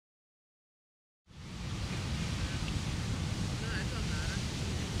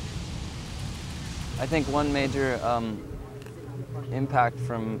I think one major impact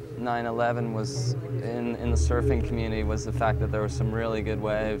from 9/11 was in the surfing community was the fact that there were some really good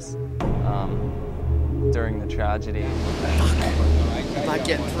waves during the tragedy. I'm not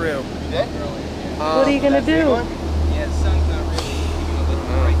getting through. What are you gonna do? Yeah, the sun's not really giving a little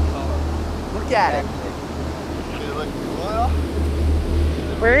bright color. Look at it.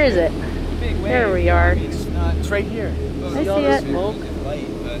 Where is it? There we are. It's right here. I see it.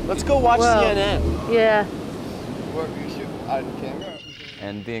 Let's go watch CNN. Yeah.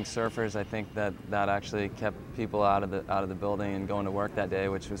 And being surfers, I think that actually kept people out of the building and going to work that day,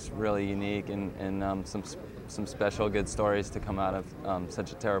 which was really unique, and some special good stories to come out of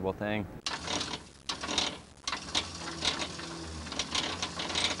such a terrible thing.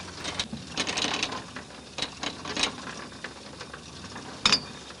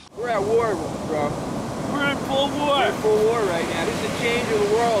 We're at war, bro. We're in full war. We're in full war right now. This is the change of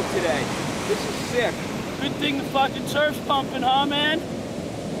the world today. This is sick. Good thing the fucking surf's pumping, huh, man?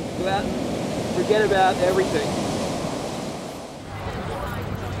 Forget about everything.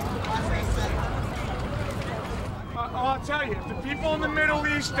 I'll tell you, if the people in the Middle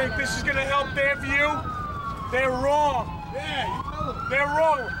East think this is going to help their view, they're wrong. Yeah, they're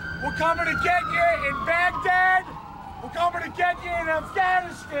wrong. We're coming to get you in Baghdad. We're coming to get you in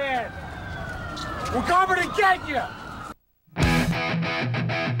Afghanistan. We're coming to get you.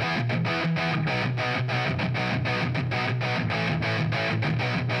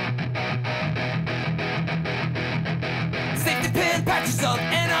 Safety pin patches of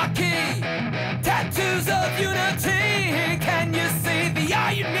anarchy, tattoos of unity. Can you see the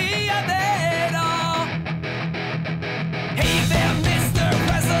irony of it all? Hey there, Mr.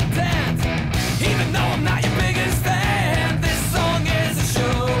 President, even though I'm not your biggest fan, this song is a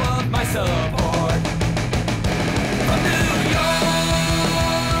show of my support. From New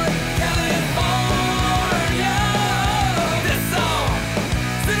York, California, this song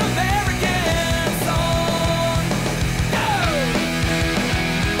is an American song.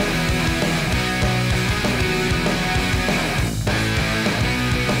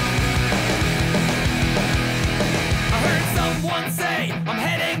 I heard someone say I'm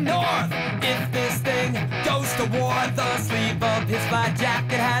heading north. If this thing goes to war, the sleeve of his fly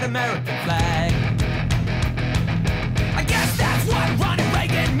jacket had American flag.